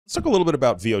Let's talk a little bit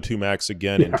about VO2 max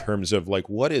again in terms of like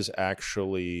what is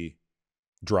actually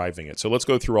driving it. So let's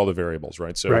go through all the variables,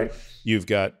 right? So you've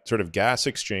got sort of gas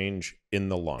exchange in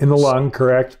the lungs. In the lung,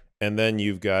 correct. And then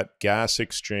you've got gas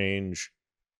exchange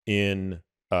in,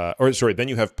 then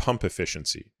you have pump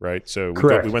efficiency, right? So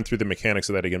we went through the mechanics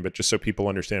of that again, but just so people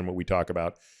understand what we talk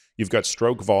about, you've got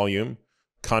stroke volume,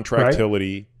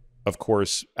 contractility, of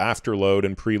course, afterload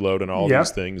and preload and all these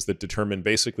things that determine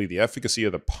basically the efficacy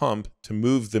of the pump to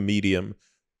move the medium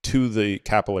to the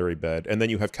capillary bed. And then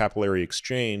you have capillary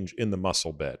exchange in the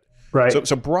muscle bed. Right.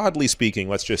 So broadly speaking,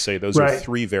 let's just say those are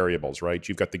three variables, right?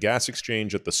 You've got the gas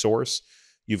exchange at the source,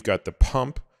 you've got the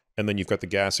pump, and then you've got the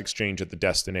gas exchange at the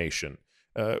destination.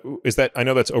 Is that, I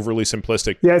know that's overly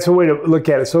simplistic. Yeah, it's a way to look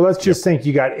at it. So let's just think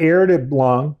you got air to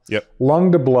lung,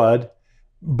 lung to blood,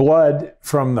 blood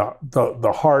from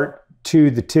the heart to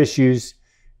the tissues,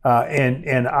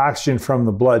 and oxygen from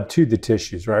the blood to the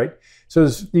tissues, right? So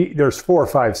there's 4 or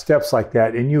 5 steps like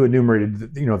that, and you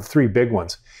enumerated the 3 big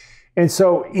ones. And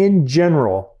so in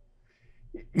general,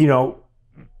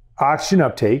 oxygen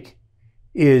uptake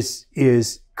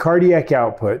is cardiac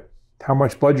output, how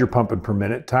much blood you're pumping per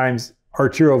minute, times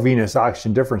arteriovenous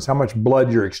oxygen difference, how much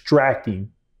blood you're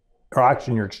extracting, or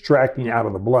oxygen you're extracting out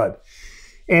of the blood.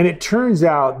 And it turns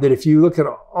out that if you look at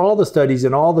all the studies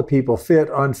and all the people, fit,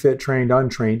 unfit, trained,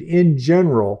 untrained, in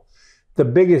general, the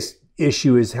biggest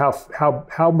issue is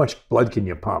how much blood can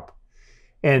you pump?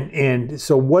 And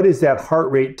so what is that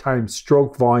heart rate times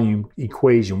stroke volume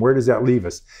equation? Where does that leave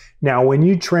us? Now, when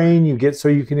you train, you get so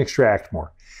you can extract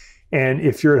more. And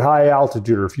if you're at high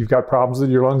altitude or if you've got problems with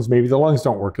your lungs, maybe the lungs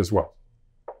don't work as well.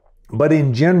 But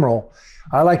in general,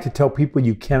 I like to tell people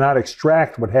you cannot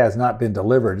extract what has not been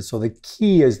delivered. So the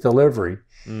key is delivery.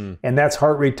 And that's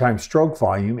heart rate times stroke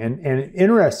volume. And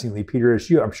interestingly, Peter,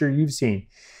 as I'm sure you've seen,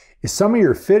 is some of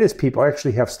your fittest people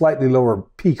actually have slightly lower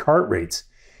peak heart rates.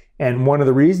 And one of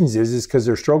the reasons is because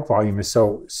their stroke volume is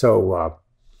so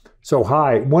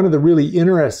high. One of the really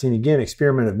interesting, again,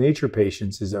 experiment of nature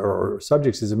patients or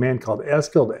subjects is a man called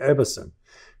Eskil Ebbesen,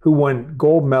 who won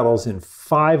gold medals in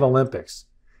 5 Olympics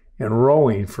in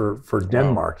rowing for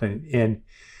Denmark. And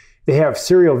they have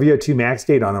serial VO2 max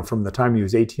data on him from the time he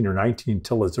was 18 or 19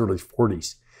 until his early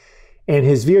 40s. And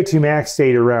his VO2 max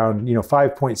stayed around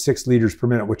 5.6 liters per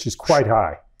minute, which is quite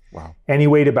high. Wow. And he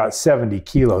weighed about 70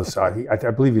 kilos. So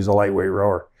I believe he was a lightweight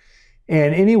rower.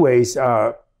 And anyways,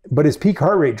 but his peak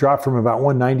heart rate dropped from about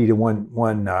 190 to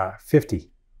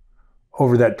 150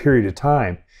 over that period of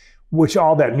time, which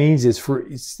all that means is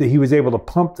that he was able to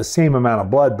pump the same amount of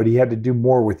blood, but he had to do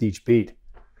more with each beat.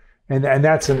 And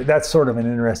that's sort of an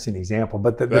interesting example.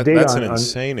 But the data that's an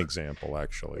insane example,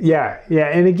 actually. Yeah.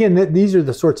 And again, these are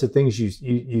the sorts of things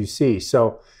you see.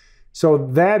 So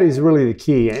that is really the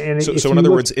key. And so in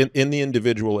other words, in the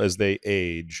individual as they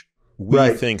age, we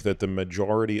think that the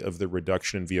majority of the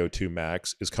reduction in VO2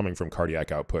 max is coming from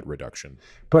cardiac output reduction.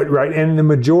 And the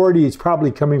majority is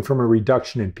probably coming from a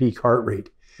reduction in peak heart rate,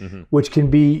 which can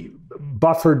be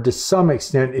buffered to some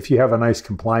extent if you have a nice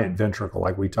compliant ventricle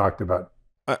like we talked about.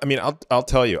 I mean, I'll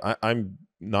tell you, I'm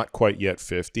not quite yet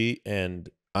 50, and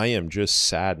I am just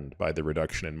saddened by the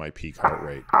reduction in my peak heart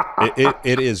rate.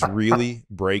 It is really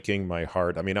breaking my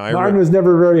heart. I mean, mine was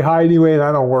never very high anyway, and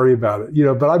I don't worry about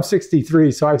it. But I'm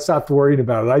 63, so I stopped worrying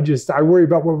about it. I worry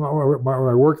about what my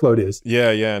workload is.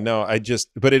 Yeah. No,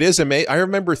 but it is amazing. I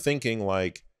remember thinking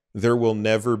like, there will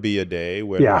never be a day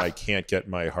when I can't get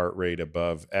my heart rate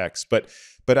above X. But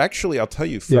actually, I'll tell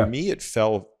you, for me, it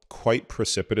fell quite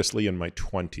precipitously in my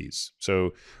 20s.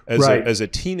 So as a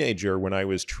teenager, when I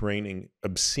was training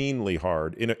obscenely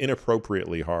hard,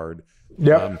 inappropriately hard,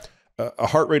 a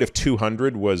heart rate of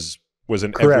 200 was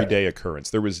an everyday occurrence.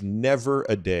 There was never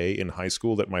a day in high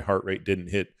school that my heart rate didn't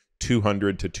hit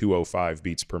 200 to 205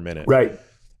 beats per minute. Right.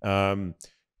 And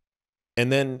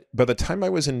then by the time I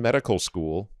was in medical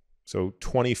school, so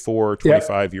 24,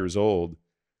 25 years old,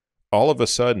 all of a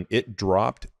sudden it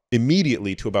dropped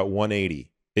immediately to about 180.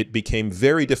 It became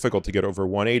very difficult to get over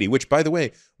 180, which, by the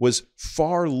way, was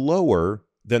far lower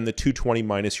than the 220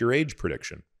 minus your age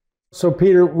prediction. So,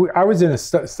 Peter, I was in a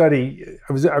study.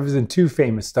 I was in 2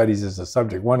 famous studies as a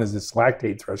subject. One is this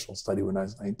lactate threshold study when I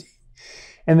was 19.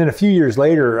 And then a few years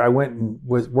later, I went and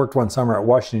worked one summer at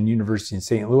Washington University in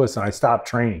St. Louis, and I stopped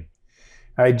training.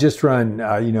 I had just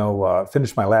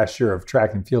finished my last year of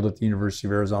track and field at the University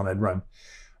of Arizona. I'd run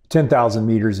 10,000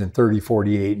 meters in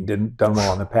 30:48 and done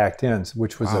well on the Pac-10s,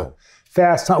 which was a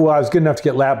fast time. Well, I was good enough to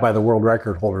get lapped by the world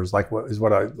record holders, is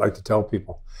what I like to tell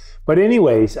people. But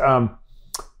anyways,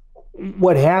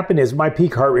 what happened is my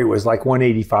peak heart rate was like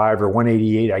 185 or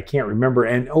 188, I can't remember.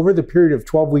 And over the period of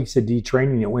 12 weeks of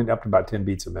detraining, it went up to about 10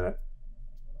 beats a minute.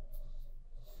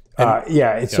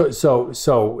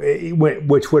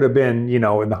 Which would have been, in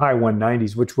the high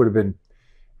 190s, which would have been,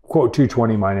 quote,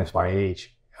 220 minus my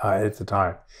age at the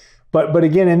time. But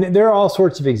again, and there are all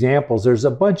sorts of examples. There's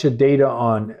a bunch of data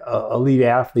on elite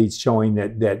athletes showing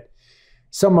that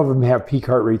some of them have peak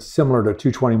heart rates similar to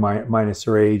 220 minus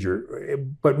their age,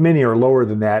 but many are lower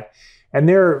than that. And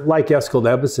they're like Eskil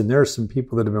Ebbison. There are some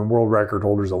people that have been world record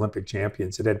holders, Olympic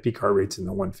champions that had peak heart rates in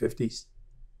the 150s.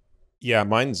 Yeah,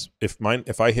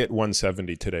 if I hit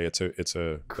 170 today, it's a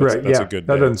correct. That's a good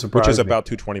day, that doesn't surprise which is me. about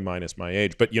 220 minus my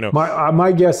age. But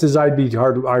my guess is I'd be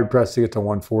hard pressed to get to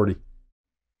 140.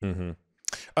 Mm-hmm.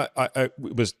 I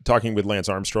was talking with Lance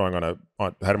Armstrong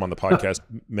had him on the podcast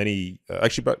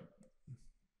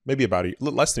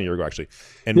less than a year ago actually,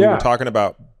 and we were talking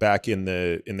about back in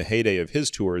the heyday of his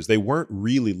tours, they weren't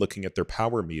really looking at their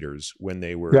power meters when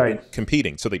they were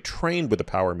competing. So they trained with a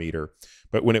power meter,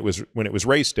 but when it was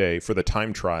race day for the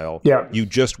time trial, you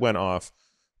just went off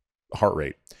heart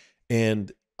rate,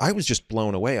 and I was just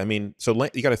blown away. I mean, so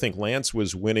you got to think Lance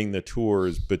was winning the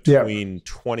tours between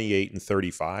 28 and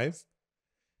 35.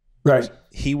 Right.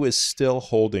 He was still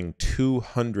holding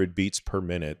 200 beats per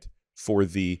minute for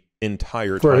the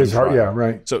entire time his heart. trial. Yeah,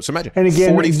 right. So imagine, and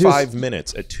again, 45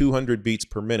 minutes at 200 beats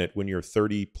per minute when you're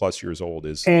 30 plus years old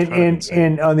is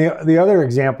and on the other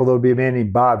example, there would be a man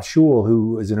named Bob Schul,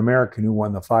 who is an American who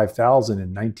won the 5,000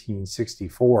 in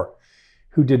 1964,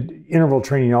 who did interval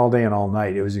training all day and all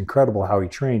night. It was incredible how he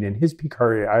trained, and his peak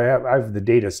heart rate, I have the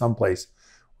data someplace,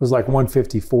 was like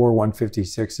 154,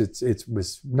 156. It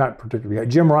was not particularly high.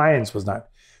 Jim Ryan's was not,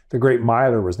 the great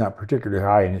miler was not particularly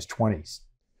high in his 20s.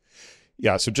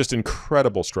 Yeah, so just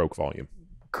incredible stroke volume.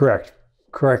 Correct.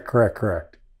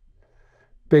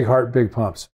 Big heart, big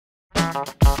pumps.